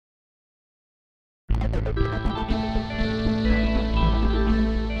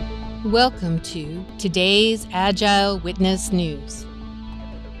Welcome to today's Agile Witness News.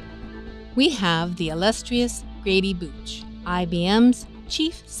 We have the illustrious Grady Booch, IBM's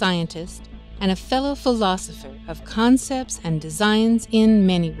chief scientist and a fellow philosopher of concepts and designs in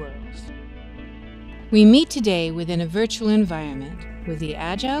many worlds. We meet today within a virtual environment with the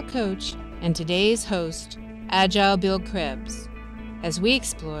Agile coach and today's host, AgileBill Krebs, as we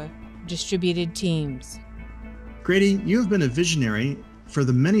explore distributed teams. Grady, you have been a visionary for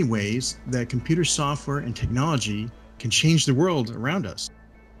the many ways that computer software and technology can change the world around us.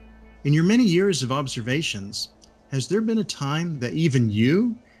 In your many years of observations, has there been a time that even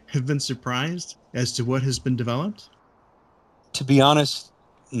you have been surprised as to what has been developed? To be honest,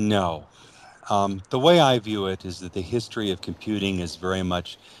 no. The way I view it is that the history of computing is very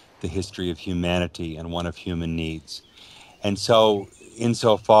much the history of humanity and one of human needs. And so,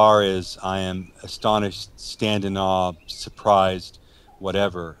 insofar as I am astonished, stand in awe, surprised,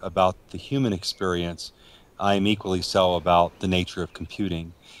 whatever, about the human experience, I am equally so about the nature of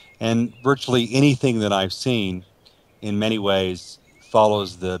computing. And virtually anything that I've seen, in many ways,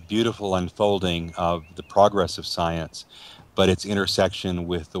 follows the beautiful unfolding of the progress of science, but its intersection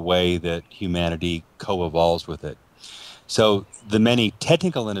with the way that humanity co-evolves with it. So the many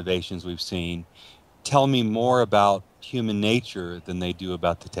technical innovations we've seen tell me more about human nature than they do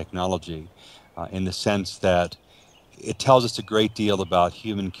about the technology, in the sense that it tells us a great deal about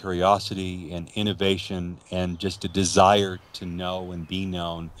human curiosity and innovation and just a desire to know and be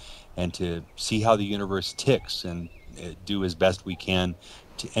known and to see how the universe ticks and do as best we can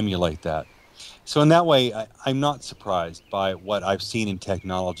to emulate that. So in that way, I'm not surprised by what I've seen in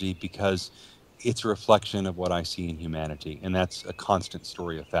technology because it's a reflection of what I see in humanity, and that's a constant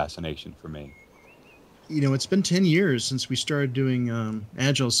story of fascination for me. You know, it's been 10 years since we started doing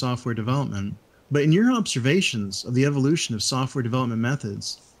Agile software development. But in your observations of the evolution of software development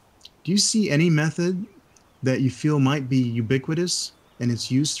methods, do you see any method that you feel might be ubiquitous in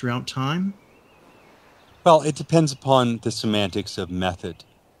its use throughout time? Well, it depends upon the semantics of method.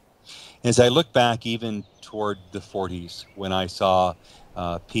 As I look back even toward the 40s, when I saw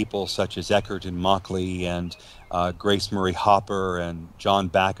people such as Eckert and Mockley and Grace Murray Hopper and John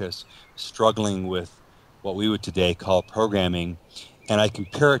Backus struggling with what we would today call programming, and I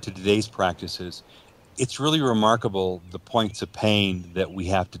compare it to today's practices, it's really remarkable the points of pain that we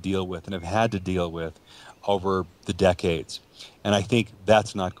have to deal with and have had to deal with over the decades. And I think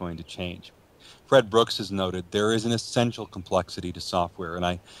that's not going to change. Fred Brooks has noted there is an essential complexity to software, and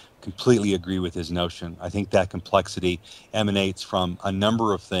I completely agree with his notion. I think that complexity emanates from a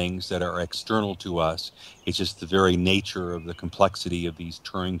number of things that are external to us. It's just the very nature of the complexity of these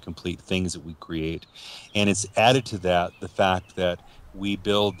Turing-complete things that we create. And it's added to that the fact that we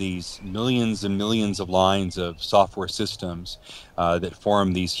build these millions and millions of lines of software systems that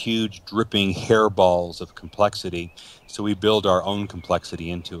form these huge dripping hairballs of complexity. So we build our own complexity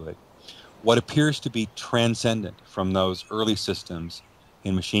into it. What appears to be transcendent from those early systems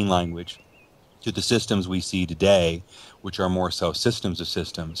in machine language to the systems we see today, which are more so systems of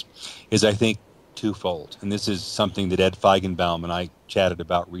systems, is, I think, twofold. And this is something that Ed Feigenbaum and I chatted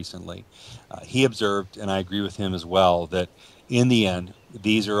about recently. He observed, and I agree with him as well, that in the end,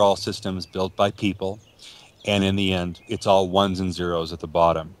 these are all systems built by people, and in the end, it's all ones and zeros at the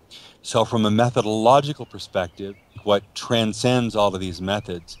bottom. So from a methodological perspective, what transcends all of these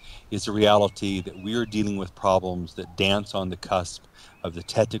methods is the reality that we are dealing with problems that dance on the cusp of the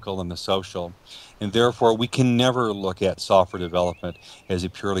technical and the social, and therefore we can never look at software development as a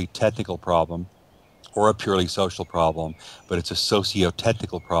purely technical problem or a purely social problem, but it's a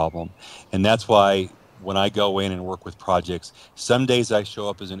socio-technical problem. And that's why when I go in and work with projects, some days I show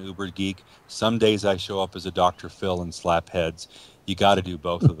up as an Uber geek, some days I show up as a Dr. Phil and slap heads. You got to do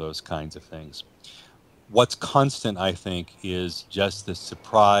both of those kinds of things. What's constant, I think, is just the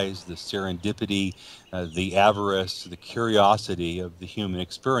surprise, the serendipity, the avarice, the curiosity of the human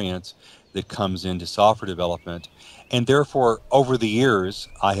experience that comes into software development. And therefore, over the years,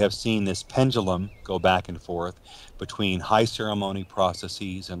 I have seen this pendulum go back and forth between high ceremony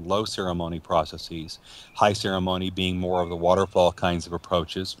processes and low ceremony processes, high ceremony being more of the waterfall kinds of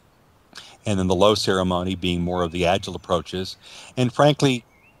approaches, and then the low ceremony being more of the agile approaches. And frankly,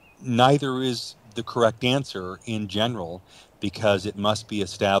 neither is the correct answer in general, because it must be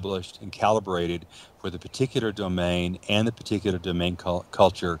established and calibrated for the particular domain and the particular domain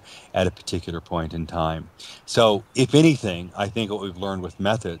culture at a particular point in time. So if anything, I think what we've learned with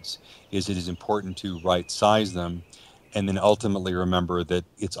methods is it is important to right-size them and then ultimately remember that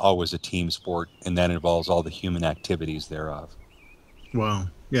it's always a team sport, and that involves all the human activities thereof. Wow.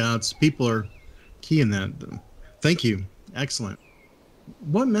 Yeah, it's people are key in that. Thank you. Excellent.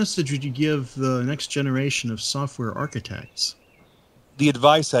 What message would you give the next generation of software architects? The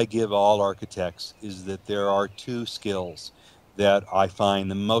advice I give all architects is that there are two skills that I find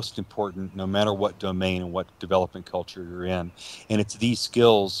the most important no matter what domain and what development culture you're in. And it's these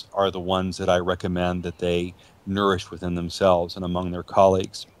skills are the ones that I recommend that they nourish within themselves and among their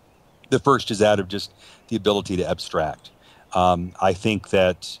colleagues. The first is that of just the ability to abstract. I think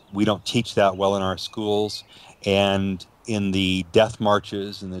that we don't teach that well in our schools, and in the death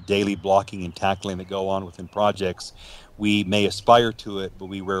marches and the daily blocking and tackling that go on within projects, we may aspire to it, but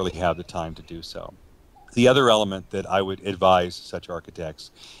we rarely have the time to do so. The other element that I would advise such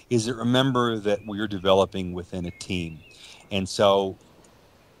architects is that remember that we're developing within a team. And so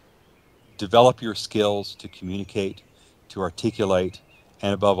develop your skills to communicate, to articulate,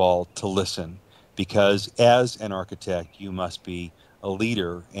 and above all, to listen. Because as an architect, you must be a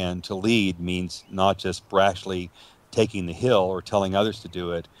leader, and to lead means not just brashly taking the hill or telling others to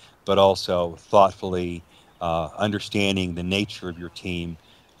do it, but also thoughtfully understanding the nature of your team,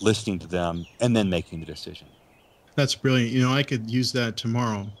 listening to them, and then making the decision. That's brilliant. I could use that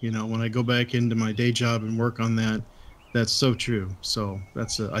tomorrow. When I go back into my day job and work on that, that's so true. So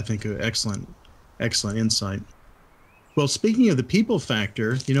that's, I think, an excellent insight. Well, speaking of the people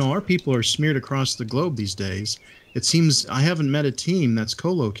factor, our people are smeared across the globe these days. It seems I haven't met a team that's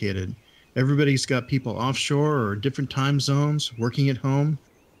co-located. Everybody's got people offshore or different time zones, working at home.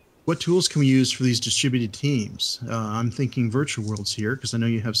 What tools can we use for these distributed teams? I'm thinking virtual worlds here because I know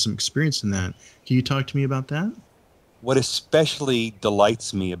you have some experience in that. Can you talk to me about that? What especially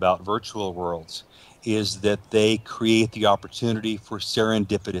delights me about virtual worlds is that they create the opportunity for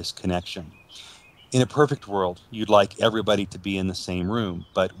serendipitous connection. In a perfect world, you'd like everybody to be in the same room,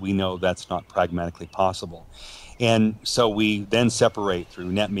 but we know that's not pragmatically possible. And so we then separate through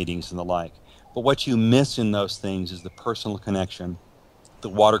net meetings and the like. But what you miss in those things is the personal connection, the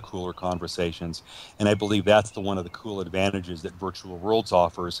water cooler conversations. And I believe that's one of the cool advantages that virtual worlds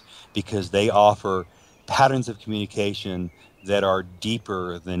offers, because they offer patterns of communication that are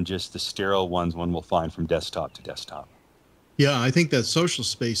deeper than just the sterile ones one will find from desktop to desktop. Yeah, I think that social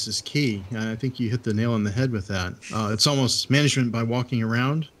space is key. I think you hit the nail on the head with that. It's almost management by walking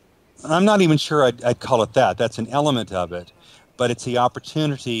around. I'm not even sure I'd call it that. That's an element of it. But it's the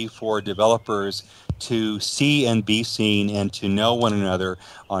opportunity for developers to see and be seen and to know one another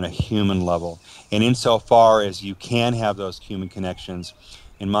on a human level. And insofar as you can have those human connections,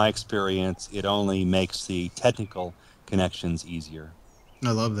 in my experience, it only makes the technical connections easier.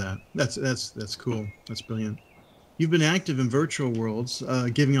 I love that. That's cool. That's brilliant. You've been active in virtual worlds,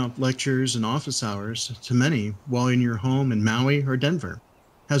 giving out lectures and office hours to many while in your home in Maui or Denver.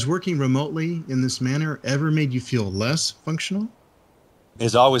 Has working remotely in this manner ever made you feel less functional? It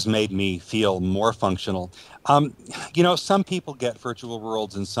has always made me feel more functional. Some people get virtual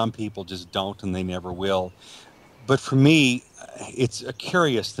worlds and some people just don't, and they never will. But for me, it's a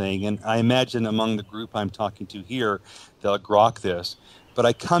curious thing, and I imagine among the group I'm talking to here, they'll grok this. But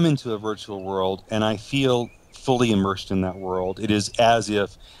I come into a virtual world and I feel fully immersed in that world. It is as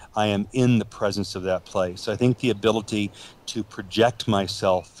if I am in the presence of that place. I think the ability to project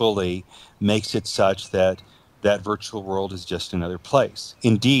myself fully makes it such that that virtual world is just another place.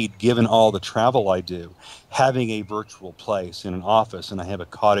 Indeed, given all the travel I do, having a virtual place in an office, and I have a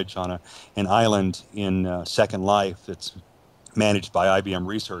cottage on an island in Second Life that's managed by IBM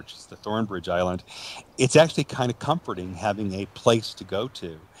Research, it's the Thornbridge Island, it's actually kind of comforting having a place to go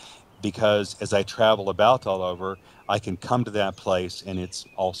to, because as I travel about all over, I can come to that place and it's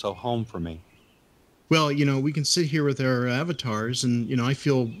also home for me. Well, we can sit here with our avatars and, I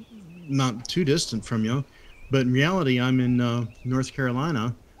feel not too distant from you, but in reality, I'm in North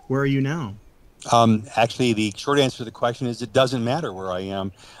Carolina. Where are you now? Actually, the short answer to the question is it doesn't matter where I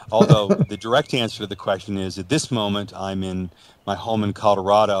am, although the direct answer to the question is at this moment I'm in my home in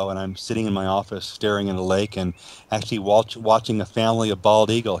Colorado and I'm sitting in my office staring at a lake and actually watching a family of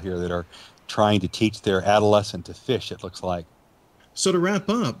bald eagle here that are trying to teach their adolescent to fish, it looks like. So to wrap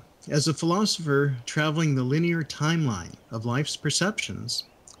up, as a philosopher traveling the linear timeline of life's perceptions,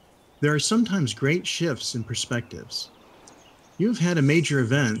 there are sometimes great shifts in perspectives. You've had a major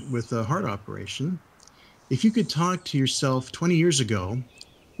event with a heart operation. If you could talk to yourself 20 years ago,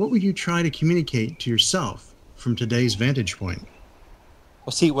 what would you try to communicate to yourself from today's vantage point?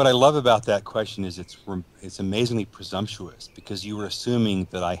 Well, see, what I love about that question is it's amazingly presumptuous, because you were assuming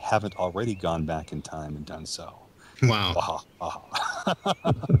that I haven't already gone back in time and done so. Wow.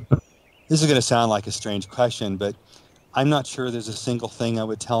 This is going to sound like a strange question, but I'm not sure there's a single thing I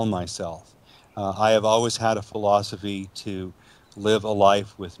would tell myself. I have always had a philosophy to live a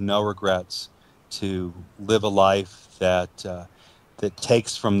life with no regrets, to live a life that that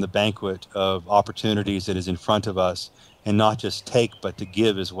takes from the banquet of opportunities that is in front of us, and not just take, but to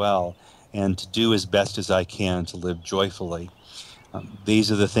give as well, and to do as best as I can to live joyfully.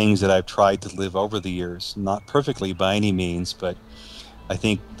 These are the things that I've tried to live over the years, not perfectly by any means, but I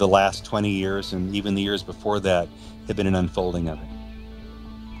think the last 20 years and even the years before that have been an unfolding of it.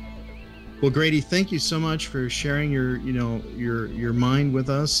 Well, Grady, thank you so much for sharing your mind with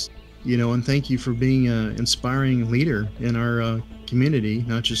us, and thank you for being an inspiring leader in our community,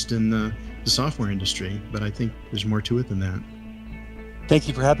 not just in the software industry, but I think there's more to it than that. Thank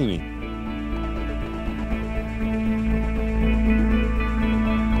you for having me.